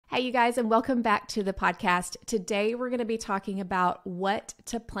Hey, you guys, and welcome back to the podcast. Today, we're going to be talking about what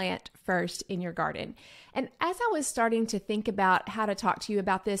to plant first in your garden. And as I was starting to think about how to talk to you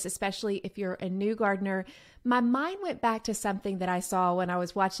about this, especially if you're a new gardener, my mind went back to something that I saw when I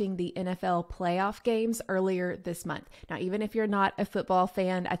was watching the NFL playoff games earlier this month. Now, even if you're not a football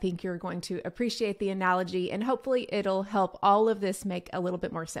fan, I think you're going to appreciate the analogy, and hopefully it'll help all of this make a little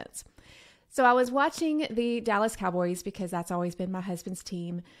bit more sense. So I was watching the Dallas Cowboys because that's always been my husband's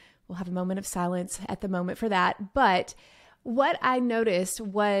team. We'll have a moment of silence at the moment for that. But what I noticed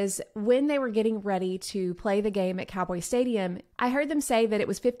was when they were getting ready to play the game at Cowboy Stadium, I heard them say that it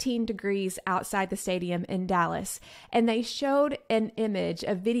was 15 degrees outside the stadium in Dallas. And they showed an image,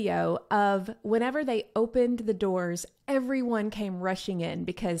 a video of whenever they opened the doors, everyone came rushing in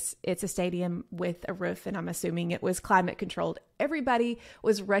because it's a stadium with a roof, and I'm assuming it was climate controlled. Everybody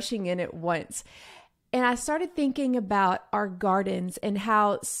was rushing in at once. And I started thinking about our gardens and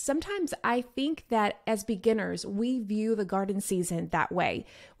how sometimes I think that as beginners, we view the garden season that way.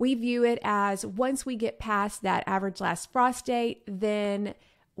 We view it as once we get past that average last frost date, then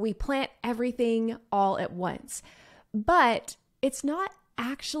we plant everything all at once. But it's not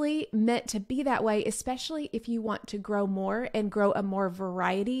actually meant to be that way, especially if you want to grow more and grow a more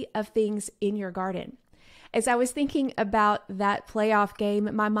variety of things in your garden. As I was thinking about that playoff game,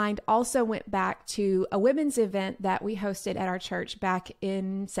 my mind also went back to a women's event that we hosted at our church back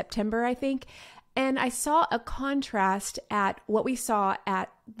in September, I think. And I saw a contrast at what we saw at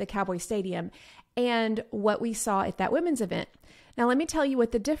the Cowboy Stadium and what we saw at that women's event. Now, let me tell you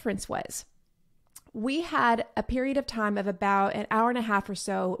what the difference was. We had a period of time of about an hour and a half or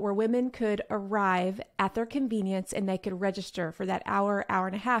so where women could arrive at their convenience and they could register for that hour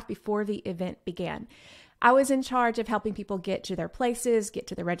and a half before the event began. I was in charge of helping people get to their places, get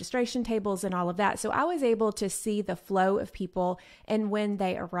to the registration tables and all of that. So I was able to see the flow of people and when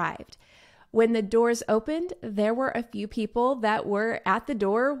they arrived. When the doors opened, there were a few people that were at the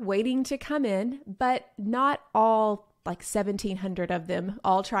door waiting to come in, but not all, like 1,700 of them,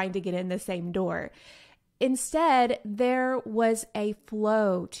 all trying to get in the same door. Instead, there was a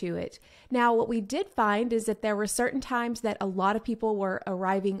flow to it. Now, what we did find is that there were certain times that a lot of people were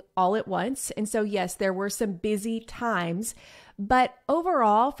arriving all at once. And so, yes, there were some busy times. But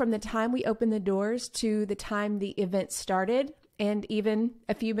overall, from the time we opened the doors to the time the event started, and even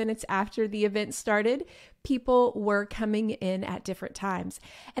a few minutes after the event started, people were coming in at different times.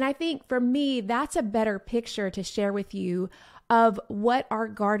 And I think for me, that's a better picture to share with you of what our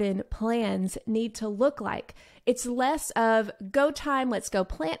garden plans need to look like. It's less of go time, let's go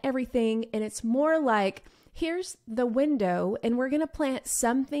plant everything. And it's more like, here's the window and we're going to plant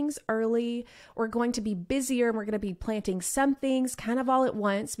some things early. We're going to be busier and we're going to be planting some things kind of all at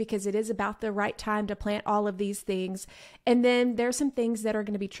once because it is about the right time to plant all of these things. And then there's some things that are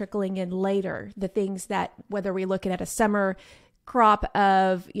going to be trickling in later. The things that, whether we're looking at a summer crop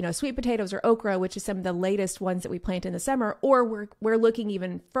of, sweet potatoes or okra, which is some of the latest ones that we plant in the summer, or we're looking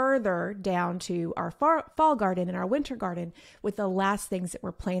even further down to our fall garden and our winter garden with the last things that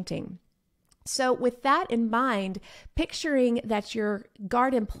we're planting. So with that in mind, picturing that your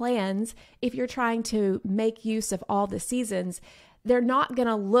garden plans, if you're trying to make use of all the seasons, they're not going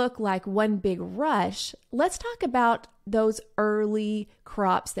to look like one big rush. Let's talk about those early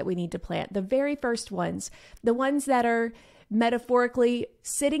crops that we need to plant. The very first ones, the ones that are metaphorically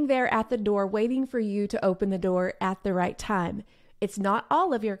sitting there at the door waiting for you to open the door at the right time. It's not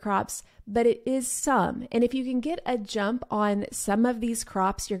all of your crops, but it is some. And if you can get a jump on some of these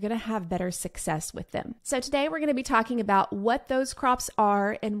crops, you're going to have better success with them. So today we're going to be talking about what those crops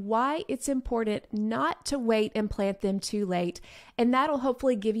are and why it's important not to wait and plant them too late. And that'll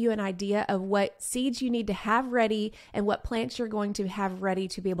hopefully give you an idea of what seeds you need to have ready and what plants you're going to have ready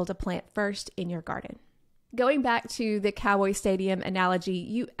to be able to plant first in your garden. Going back to the Cowboy Stadium analogy,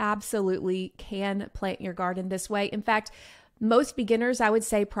 you absolutely can plant your garden this way. In fact, most beginners, I would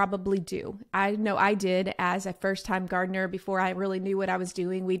say, probably do. I know I did as a first-time gardener before I really knew what I was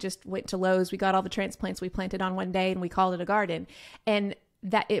doing. We just went to Lowe's, we got all the transplants we planted on one day, and we called it a garden. And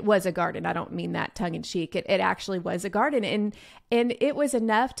that it was a garden. I don't mean that tongue in cheek. It actually was a garden. And it was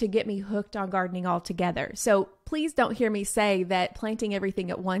enough to get me hooked on gardening altogether. So please don't hear me say that planting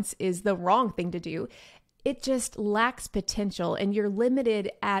everything at once is the wrong thing to do. It just lacks potential, and you're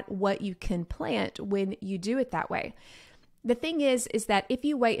limited at what you can plant when you do it that way. The thing is that if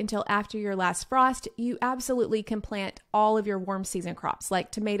you wait until after your last frost, you absolutely can plant all of your warm season crops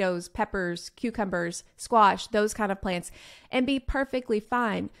like tomatoes, peppers, cucumbers, squash, those kind of plants, and be perfectly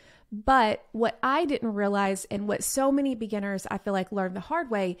fine. But what I didn't realize, and what so many beginners I feel like learn the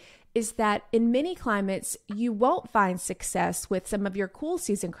hard way, is that in many climates, you won't find success with some of your cool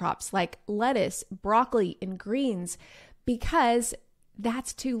season crops like lettuce, broccoli, and greens, because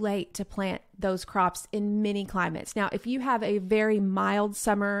that's too late to plant those crops in many climates. Now, if you have a very mild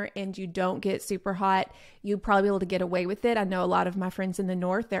summer and you don't get super hot, you'll probably be able to get away with it. I know a lot of my friends in the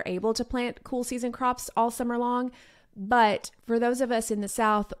north, they're able to plant cool season crops all summer long. But for those of us in the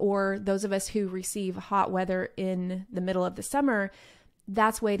south, or those of us who receive hot weather in the middle of the summer,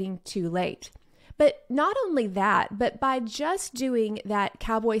 that's waiting too late. But not only that, but by just doing that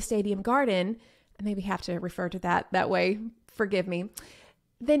Cowboy Stadium garden, I maybe have to refer to that way, forgive me,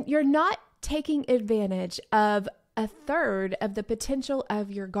 then you're not taking advantage of a third of the potential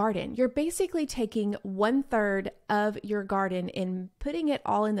of your garden. You're basically taking 1/3 of your garden and putting it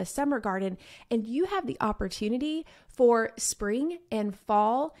all in the summer garden, and you have the opportunity for spring and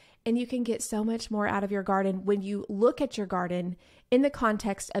fall, and you can get so much more out of your garden when you look at your garden in the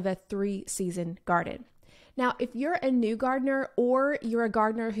context of a 3-season garden. Now, if you're a new gardener, or you're a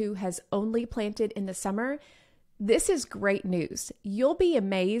gardener who has only planted in the summer, this is great news. You'll be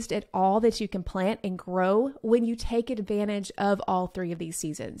amazed at all that you can plant and grow when you take advantage of all 3 of these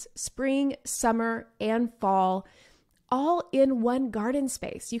seasons: spring, summer, and fall, all in one garden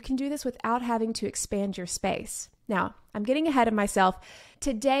space. You can do this without having to expand your space. Now, I'm getting ahead of myself.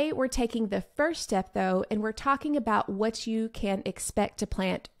 Today, we're taking the first step though, and we're talking about what you can expect to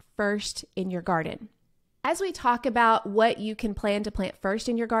plant first in your garden. As we talk about what you can plan to plant first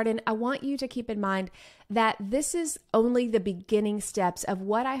in your garden, I want you to keep in mind that this is only the beginning steps of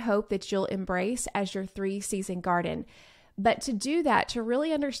what I hope that you'll embrace as your 3-season garden. But to do that, to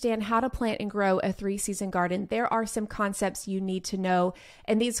really understand how to plant and grow a 3-season garden, there are some concepts you need to know.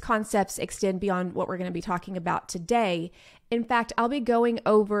 And these concepts extend beyond what we're going to be talking about today. In fact, I'll be going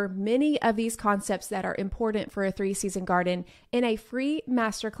over many of these concepts that are important for a 3-season garden in a free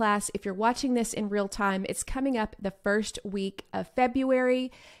masterclass. If you're watching this in real time, it's coming up the first week of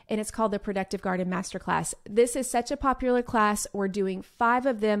February, and it's called the Productive Garden Masterclass. This is such a popular class. We're doing 5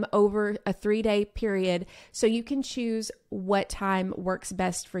 of them over a 3-day period, so you can choose what time works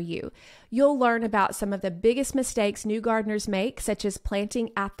best for you. You'll learn about some of the biggest mistakes new gardeners make, such as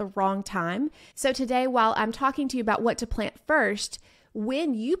planting at the wrong time. So today, while I'm talking to you about what to plant first,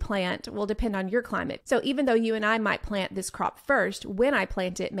 when you plant will depend on your climate. So even though you and I might plant this crop first, when I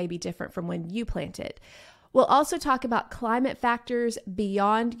plant it may be different from when you plant it. We'll also talk about climate factors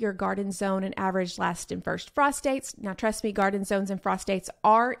beyond your garden zone and average last and first frost dates. Now, trust me, garden zones and frost dates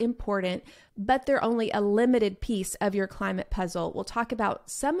are important, but they're only a limited piece of your climate puzzle. We'll talk about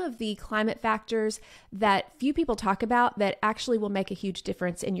some of the climate factors that few people talk about that actually will make a huge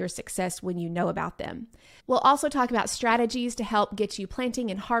difference in your success when you know about them. We'll also talk about strategies to help get you planting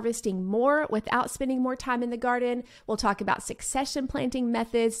and harvesting more without spending more time in the garden. We'll talk about succession planting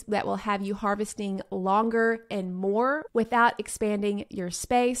methods that will have you harvesting longer and more without expanding your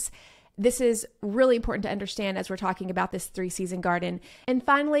space. This is really important to understand as we're talking about this 3-season garden. And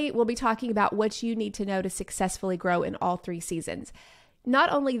finally, we'll be talking about what you need to know to successfully grow in all 3 seasons.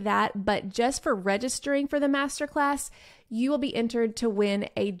 Not only that, but just for registering for the masterclass, you will be entered to win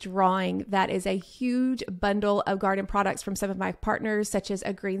a drawing that is a huge bundle of garden products from some of my partners, such as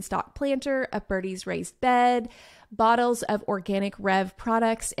a green stock planter, a Birdie's raised bed, bottles of Organic Rev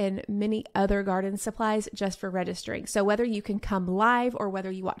products, and many other garden supplies just for registering. So whether you can come live or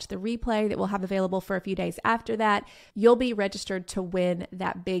whether you watch the replay that we'll have available for a few days after that, you'll be registered to win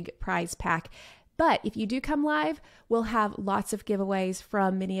that big prize pack. But if you do come live, we'll have lots of giveaways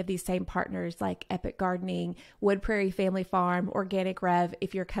from many of these same partners like Epic Gardening, Wood Prairie Family Farm, Organic Rev,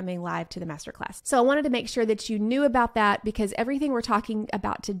 if you're coming live to the masterclass. So I wanted to make sure that you knew about that, because everything we're talking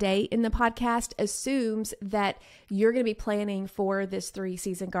about today in the podcast assumes that you're going to be planning for this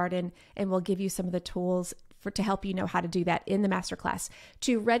 3-season garden, and we'll give you some of the tools to help you know how to do that in the masterclass.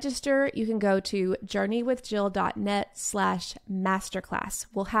 To register, you can go to journeywithjill.net/masterclass.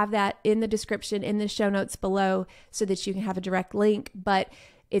 We'll have that in the description in the show notes below so that you can have a direct link, but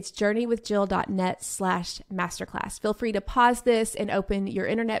it's journeywithjill.net/masterclass. Feel free to pause this and open your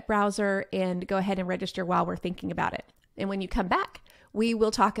internet browser and go ahead and register while we're thinking about it. And when you come back, we will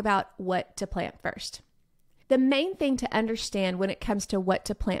talk about what to plant first. The main thing to understand when it comes to what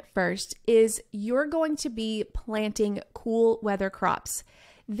to plant first is you're going to be planting cool weather crops.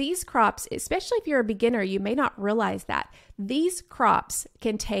 These crops, especially if you're a beginner, you may not realize that these crops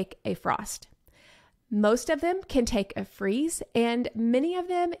can take a frost. Most of them can take a freeze, and many of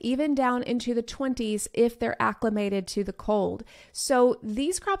them even down into the 20s if they're acclimated to the cold. So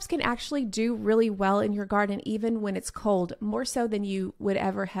these crops can actually do really well in your garden even when it's cold, more so than you would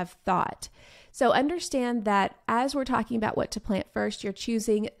ever have thought. So understand that as we're talking about what to plant first, you're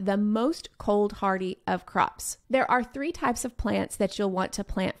choosing the most cold hardy of crops. There are 3 types of plants that you'll want to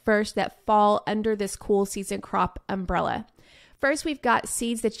plant first that fall under this cool season crop umbrella. First, we've got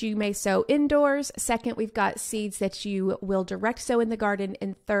seeds that you may sow indoors. Second, we've got seeds that you will direct sow in the garden.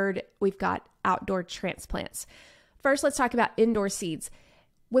 And third, we've got outdoor transplants. First, let's talk about indoor seeds.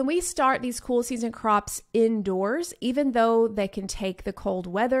 When we start these cool season crops indoors, even though they can take the cold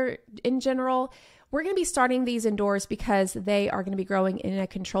weather in general, we're going to be starting these indoors because they are going to be growing in a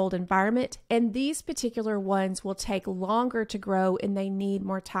controlled environment. And these particular ones will take longer to grow and they need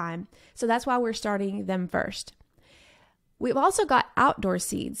more time. So that's why we're starting them first. We've also got outdoor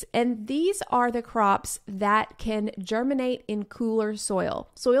seeds, and these are the crops that can germinate in cooler soil.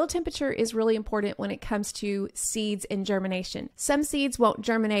 Soil temperature is really important when it comes to seeds and germination. Some seeds won't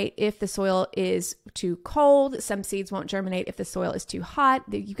germinate if the soil is too cold. Some seeds won't germinate if the soil is too hot.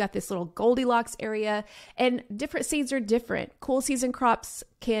 You've got this little Goldilocks area, and different seeds are different. Cool season crops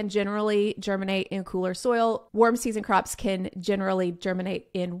can generally germinate in cooler soil. Warm season crops can generally germinate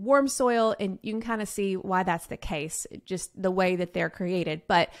in warm soil, and you can kind of see why that's the case, just the way that they're created.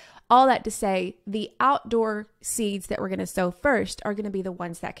 But all that to say, the outdoor seeds that we're going to sow first are going to be the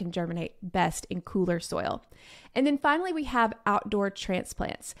ones that can germinate best in cooler soil. And then finally, we have outdoor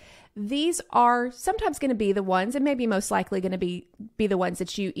transplants. These are sometimes going to be the ones, and maybe most likely going to be the ones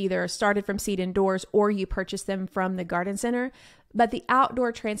that you either started from seed indoors or you purchased them from the garden center. But the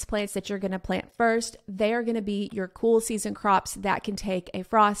outdoor transplants that you're going to plant first, they are going to be your cool season crops that can take a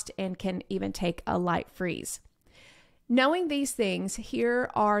frost and can even take a light freeze. Knowing these things,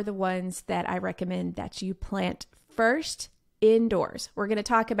 here are the ones that I recommend that you plant first indoors. We're going to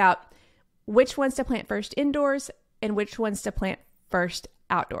talk about which ones to plant first indoors and which ones to plant first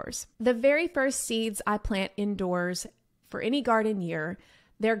outdoors. The very first seeds I plant indoors for any garden year,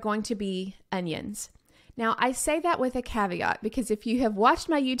 they're going to be onions. Now, I say that with a caveat because if you have watched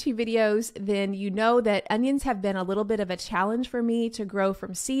my YouTube videos, then you know that onions have been a little bit of a challenge for me to grow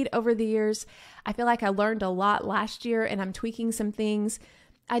from seed over the years. I feel like I learned a lot last year and I'm tweaking some things.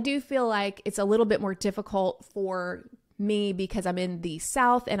 I do feel like it's a little bit more difficult for me because I'm in the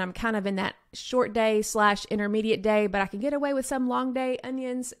South and I'm kind of in that short day / intermediate day, but I can get away with some long day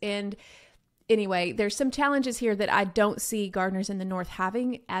onions. And anyway, there's some challenges here that I don't see gardeners in the North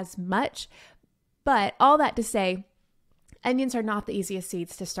having as much. But all that to say, onions are not the easiest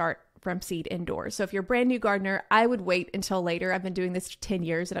seeds to start from seed indoors. So if you're a brand new gardener, I would wait until later. I've been doing this for 10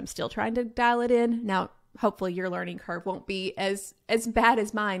 years and I'm still trying to dial it in. Now, hopefully your learning curve won't be as bad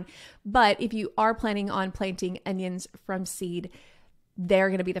as mine. But if you are planning on planting onions from seed, they're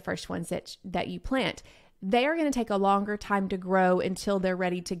going to be the first ones that you plant. They are going to take a longer time to grow until they're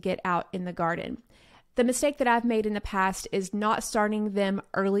ready to get out in the garden. The mistake that I've made in the past is not starting them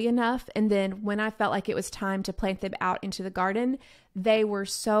early enough. And then when I felt like it was time to plant them out into the garden, they were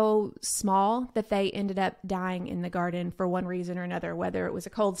so small that they ended up dying in the garden for one reason or another, whether it was a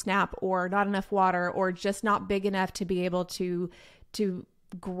cold snap or not enough water or just not big enough to be able to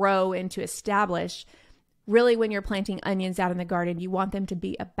grow and to establish. Really, when you're planting onions out in the garden, you want them to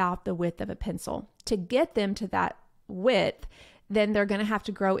be about the width of a pencil. To get them to that width, then they're going to have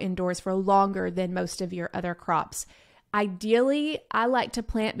to grow indoors for longer than most of your other crops. Ideally, I like to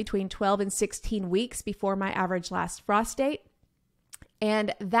plant between 12 and 16 weeks before my average last frost date.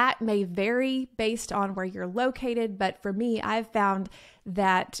 And that may vary based on where you're located. But for me, I've found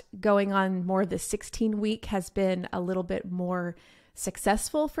that going on more of the 16 week has been a little bit more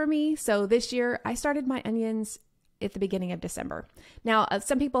successful for me. So this year I started my onions at the beginning of December. Now,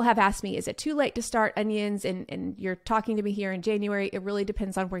 some people have asked me, is it too late to start onions? And you're talking to me here in January. It really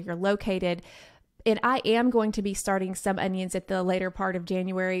depends on where you're located. And I am going to be starting some onions at the later part of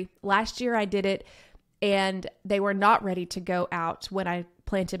January. Last year I did it and they were not ready to go out when I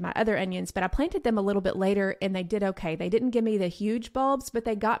planted my other onions, but I planted them a little bit later and they did okay. They didn't give me the huge bulbs, but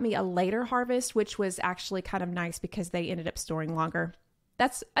they got me a later harvest, which was actually kind of nice because they ended up storing longer.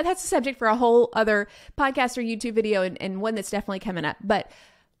 That's a subject for a whole other podcast or YouTube video and one that's definitely coming up. But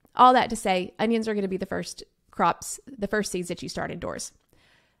all that to say, onions are going to be the first crops, the first seeds that you start indoors.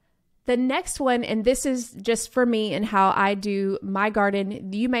 The next one, and this is just for me and how I do my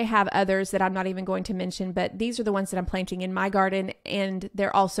garden. You may have others that I'm not even going to mention, but these are the ones that I'm planting in my garden. And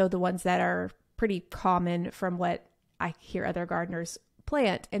they're also the ones that are pretty common from what I hear other gardeners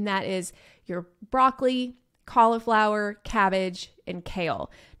plant. And that is your broccoli, cauliflower, cabbage, and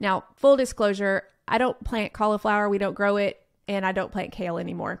kale. Now, full disclosure, I don't plant cauliflower. We don't grow it. And I don't plant kale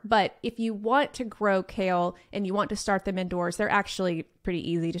anymore. But if you want to grow kale and you want to start them indoors, they're actually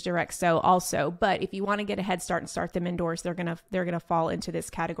pretty easy to direct sow also. But if you want to get a head start and start them indoors, they're gonna fall into this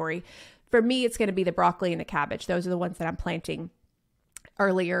category. For me, it's gonna be the broccoli and the cabbage. Those are the ones that I'm planting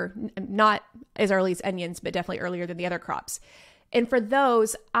earlier, not as early as onions, but definitely earlier than the other crops. And for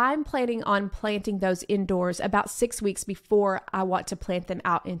those, I'm planning on planting those indoors about 6 weeks before I want to plant them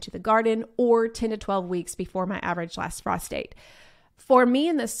out into the garden, or 10 to 12 weeks before my average last frost date. For me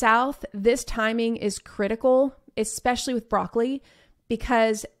in the South, this timing is critical, especially with broccoli,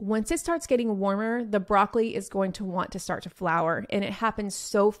 because once it starts getting warmer, the broccoli is going to want to start to flower. And it happens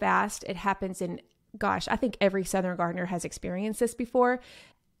so fast. It happens in, gosh, I think every Southern gardener has experienced this before.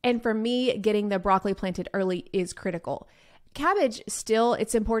 And for me, getting the broccoli planted early is critical. Cabbage, still,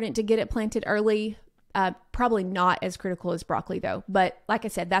 it's important to get it planted early. Probably not as critical as broccoli though. But like I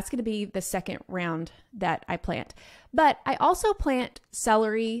said, that's going to be the second round that I plant. But I also plant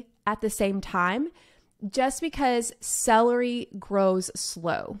celery at the same time, just because celery grows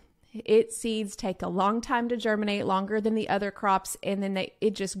slow. Its seeds take a long time to germinate, longer than the other crops, and then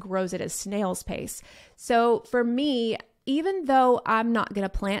it just grows at a snail's pace. So for me, even though I'm not going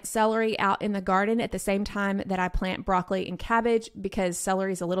to plant celery out in the garden at the same time that I plant broccoli and cabbage, because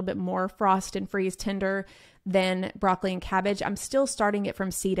celery is a little bit more frost and freeze tender than broccoli and cabbage, I'm still starting it from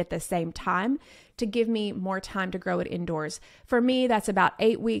seed at the same time to give me more time to grow it indoors. For me, that's about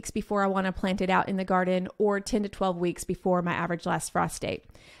 8 weeks before I want to plant it out in the garden, or 10 to 12 weeks before my average last frost date.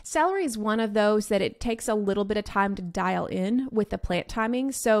 Celery is one of those that it takes a little bit of time to dial in with the plant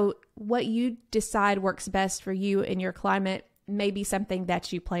timing. So what you decide works best for you in your climate may be something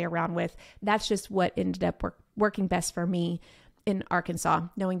that you play around with. That's just what ended up working best for me in Arkansas,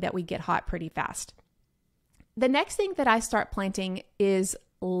 knowing that we get hot pretty fast. The next thing that I start planting is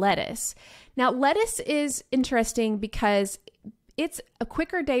lettuce. Now, lettuce is interesting because it's a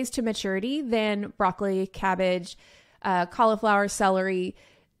quicker days to maturity than broccoli, cabbage, cauliflower, celery.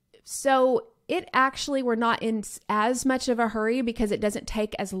 So we're not in as much of a hurry because it doesn't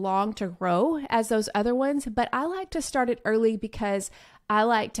take as long to grow as those other ones. But I like to start it early because I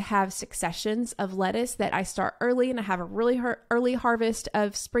like to have successions of lettuce that I start early, and I have a really early harvest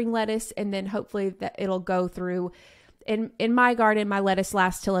of spring lettuce, and then hopefully that it'll go through. In my garden, my lettuce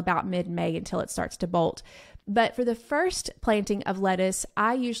lasts till about mid-May until it starts to bolt. But for the first planting of lettuce,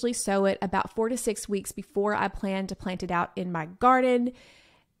 I usually sow it about 4 to 6 weeks before I plan to plant it out in my garden,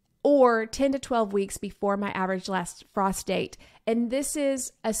 or 10 to 12 weeks before my average last frost date. And this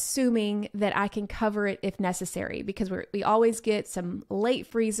is assuming that I can cover it if necessary, because we always get some late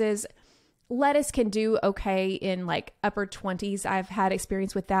freezes. Lettuce can do okay in like upper 20s. I've had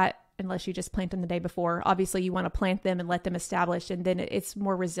experience with that, unless you just plant them the day before. Obviously, you want to plant them and let them establish, and then it's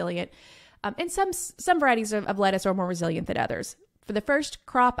more resilient. And some varieties of lettuce are more resilient than others. For the first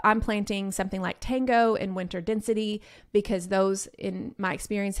crop, I'm planting something like Tango and Winter Density, because those, in my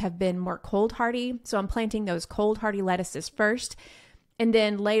experience, have been more cold hardy. So I'm planting those cold hardy lettuces first. And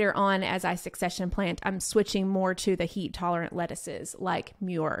then later on, as I succession plant, I'm switching more to the heat tolerant lettuces like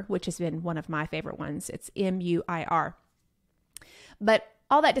Muir, which has been one of my favorite ones. It's Muir. But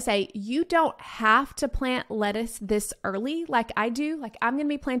all that to say, you don't have to plant lettuce this early like I do. Like, I'm going to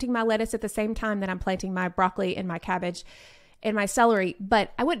be planting my lettuce at the same time that I'm planting my broccoli and my cabbage and my celery,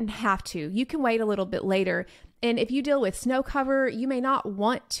 but I wouldn't have to. You can wait a little bit later. And if you deal with snow cover, you may not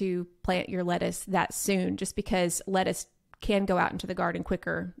want to plant your lettuce that soon, just because lettuce can go out into the garden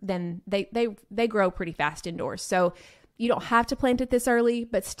quicker than they grow pretty fast indoors. So you don't have to plant it this early,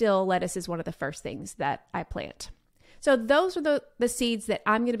 but still, lettuce is one of the first things that I plant. So those are the seeds that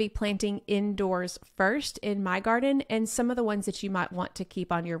I'm going to be planting indoors first in my garden, and some of the ones that you might want to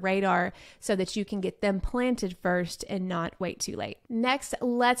keep on your radar so that you can get them planted first and not wait too late. Next,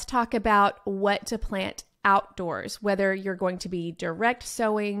 let's talk about what to plant outdoors, whether you're going to be direct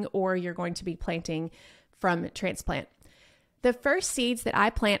sowing or you're going to be planting from transplant. The first seeds that I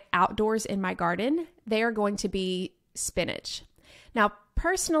plant outdoors in my garden, they are going to be spinach. Now,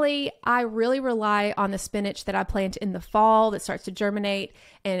 personally, I really rely on the spinach that I plant in the fall that starts to germinate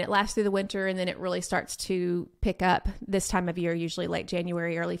and it lasts through the winter, and then it really starts to pick up this time of year, usually late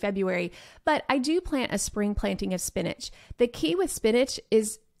January, early February. But I do plant a spring planting of spinach. The key with spinach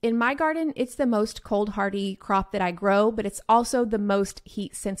is, in my garden, it's the most cold hardy crop that I grow, but it's also the most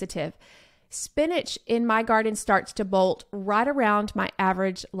heat sensitive. Spinach in my garden starts to bolt right around my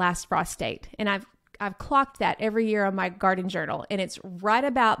average last frost date. And I've clocked that every year on my garden journal, and it's right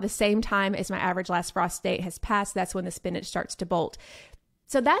about the same time as my average last frost date has passed. That's when the spinach starts to bolt.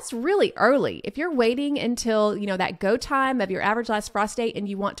 So that's really early. If you're waiting until, that go time of your average last frost date and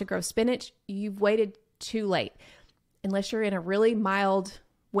you want to grow spinach, you've waited too late. Unless you're in a really mild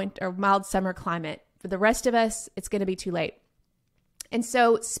winter or mild summer climate. For the rest of us, it's going to be too late. And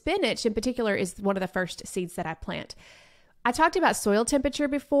so spinach in particular is one of the first seeds that I plant. I talked about soil temperature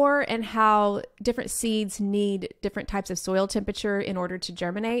before and how different seeds need different types of soil temperature in order to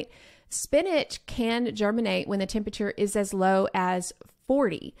germinate. Spinach can germinate when the temperature is as low as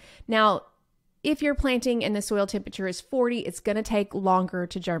 40. Now, if you're planting and the soil temperature is 40, it's going to take longer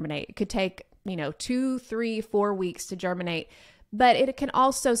to germinate. It could take, 2, 3, 4 weeks to germinate, but it can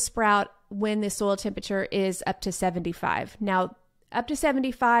also sprout when the soil temperature is up to 75. Now, up to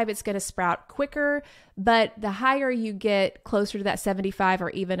 75, it's going to sprout quicker, but the higher you get closer to that 75 or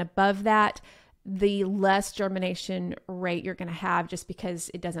even above that, the less germination rate you're going to have just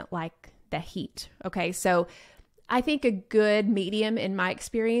because it doesn't like the heat. Okay, so I think a good medium in my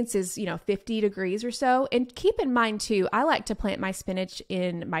experience is, 50 degrees or so. And keep in mind too, I like to plant my spinach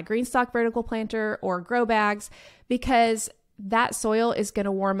in my GreenStalk vertical planter or grow bags because that soil is going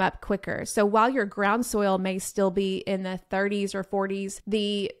to warm up quicker. So while your ground soil may still be in the 30s or 40s,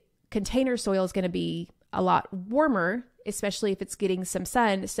 the container soil is going to be a lot warmer, especially if it's getting some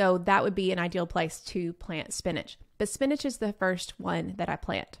sun. So that would be an ideal place to plant spinach. But spinach is the first one that I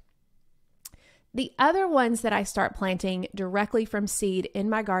plant. The other ones that I start planting directly from seed in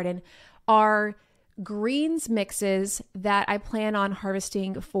my garden are greens mixes that I plan on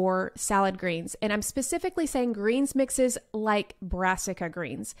harvesting for salad greens. And I'm specifically saying greens mixes like brassica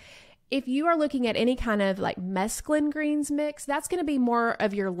greens. If you are looking at any kind of like mesclun greens mix, that's going to be more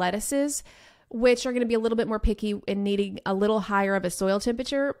of your lettuces, which are going to be a little bit more picky and needing a little higher of a soil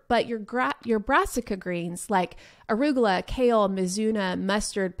temperature. But your brassica greens like arugula, kale, mizuna,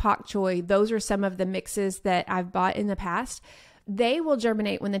 mustard, pak choi, those are some of the mixes that I've bought in the past. They will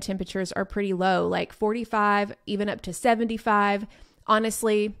germinate when the temperatures are pretty low, like 45, even up to 75.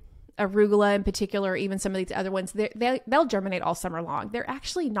 Honestly, arugula in particular, even some of these other ones, they'll germinate all summer long. They're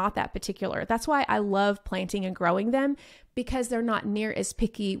actually not that particular. That's why I love planting and growing them, because they're not near as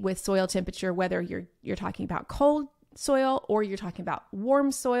picky with soil temperature, whether you're talking about cold soil or you're talking about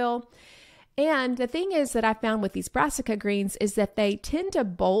warm soil. And the thing is that I found with these brassica greens is that they tend to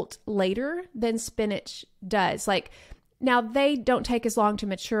bolt later than spinach does. Now, they don't take as long to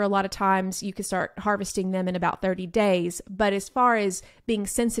mature. A lot of times you can start harvesting them in about 30 days. But as far as being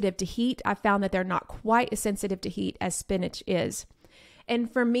sensitive to heat, I found that they're not quite as sensitive to heat as spinach is.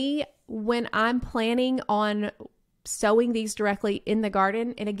 And for me, when I'm planning on sowing these directly in the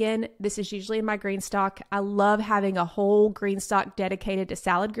garden, and again, this is usually in my GreenStalk. I love having a whole GreenStalk dedicated to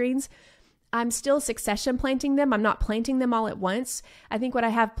salad greens. I'm still succession planting them. I'm not planting them all at once. I think what I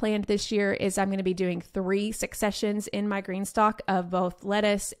have planned this year is I'm going to be doing 3 successions in my GreenStalk of both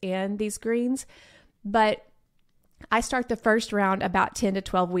lettuce and these greens. But I start the first round about 10 to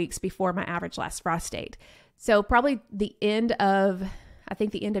 12 weeks before my average last frost date. So probably the end of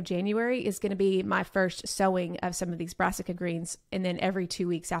January is going to be my first sowing of some of these brassica greens. And then every 2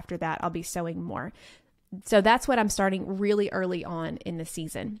 weeks after that, I'll be sowing more. So that's what I'm starting really early on in the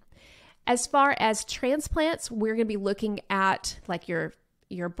season. As far as transplants, we're going to be looking at like your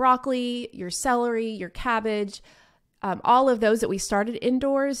broccoli, your celery, your cabbage, all of those that we started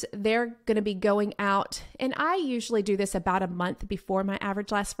indoors. They're going to be going out. And I usually do this about a month before my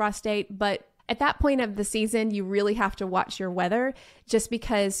average last frost date. But at that point of the season, you really have to watch your weather just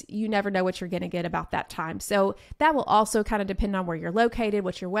because you never know what you're going to get about that time. So that will also kind of depend on where you're located,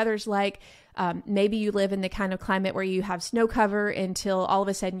 what your weather's like. Maybe you live in the kind of climate where you have snow cover until all of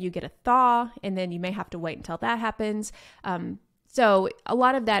a sudden you get a thaw, and then you may have to wait until that happens. So a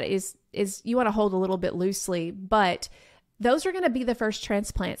lot of that is you want to hold a little bit loosely, but those are going to be the first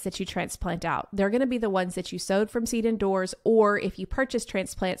transplants that you transplant out. They're going to be the ones that you sowed from seed indoors, or if you purchase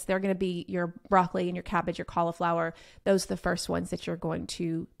transplants, they're going to be your broccoli and your cabbage, your cauliflower. Those are the first ones that you're going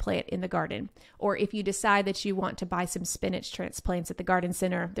to plant in the garden. Or if you decide that you want to buy some spinach transplants at the garden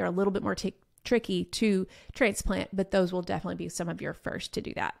center, they're a little bit more tricky to transplant, but those will definitely be some of your first to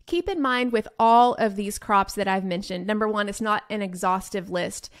do that. Keep in mind with all of these crops that I've mentioned, number one, it's not an exhaustive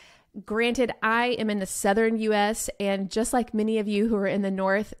list. Granted, I am in the southern US, and just like many of you who are in the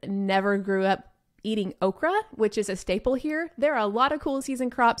north, never grew up eating okra, which is a staple here. There are a lot of cool season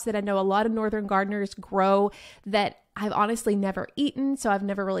crops that I know a lot of northern gardeners grow that I've honestly never eaten, so I've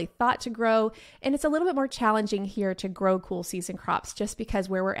never really thought to grow. And it's a little bit more challenging here to grow cool season crops just because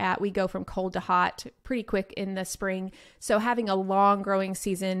where we're at, we go from cold to hot pretty quick in the spring. So having a long growing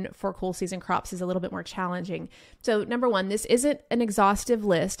season for cool season crops is a little bit more challenging. So number one, this isn't an exhaustive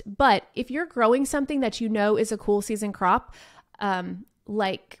list, but if you're growing something that you know is a cool season crop,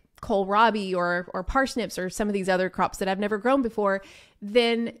 like kohlrabi or parsnips or some of these other crops that I've never grown before,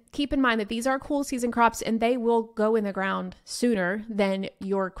 then keep in mind that these are cool season crops and they will go in the ground sooner than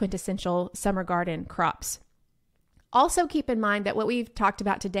your quintessential summer garden crops. Also keep in mind that what we've talked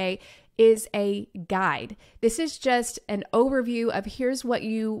about today is a guide. This is just an overview of here's what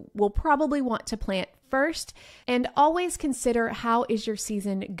you will probably want to plant first, and always consider how is your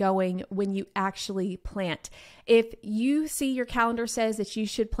season going when you actually plant. If you see your calendar says that you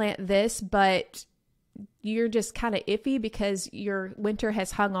should plant this, but you're just kind of iffy because your winter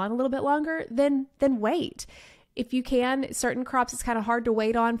has hung on a little bit longer, then wait. If you can, certain crops it's kind of hard to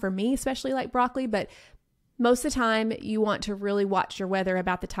wait on, for me, especially like broccoli, but most of the time you want to really watch your weather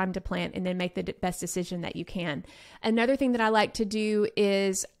about the time to plant and then make the best decision that you can. Another thing that I like to do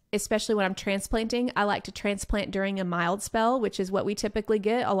is, especially when I'm transplanting, I like to transplant during a mild spell, which is what we typically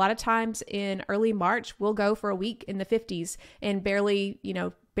get. A lot of times in early March, we'll go for a week in the 50s and barely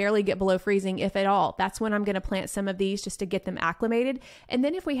get below freezing, if at all. That's when I'm going to plant some of these just to get them acclimated. And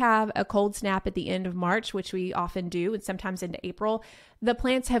then if we have a cold snap at the end of March, which we often do, and sometimes into April, the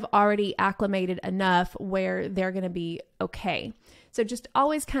plants have already acclimated enough where they're going to be okay. So just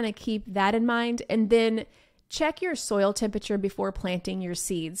always kind of keep that in mind. And then check your soil temperature before planting your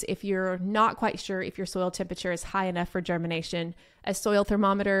seeds. If you're not quite sure if your soil temperature is high enough for germination, a soil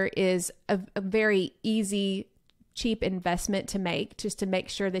thermometer is a very easy, cheap investment to make, just to make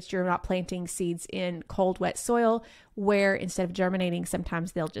sure that you're not planting seeds in cold, wet soil where instead of germinating,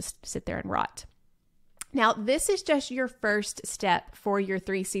 sometimes they'll just sit there and rot. Now, this is just your first step for your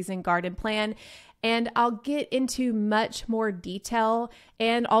 3-season garden plan. And I'll get into much more detail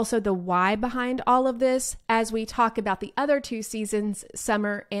and also the why behind all of this as we talk about the other 2 seasons,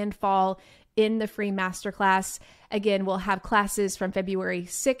 summer and fall, in the free masterclass. Again, we'll have classes from February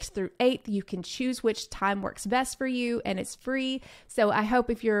 6th through 8th. You can choose which time works best for you, and it's free. So I hope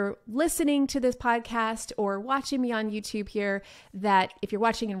if you're listening to this podcast or watching me on YouTube here, that if you're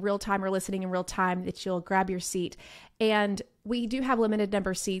watching in real time or listening in real time, that you'll grab your seat. And we do have limited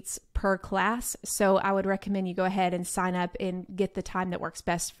number of seats per class, so I would recommend you go ahead and sign up and get the time that works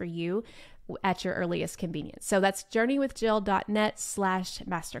best for you at your earliest convenience. So that's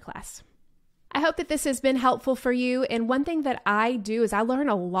journeywithjill.net/masterclass. I hope that this has been helpful for you. And one thing that I do is I learn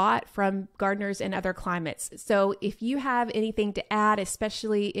a lot from gardeners in other climates. So if you have anything to add,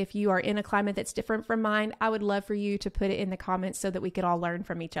 especially if you are in a climate that's different from mine, I would love for you to put it in the comments so that we could all learn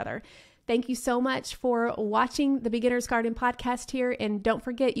from each other. Thank you so much for watching the Beginner's Garden podcast here. And don't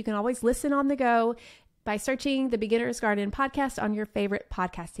forget, you can always listen on the go by searching the Beginner's Garden podcast on your favorite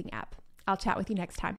podcasting app. I'll chat with you next time.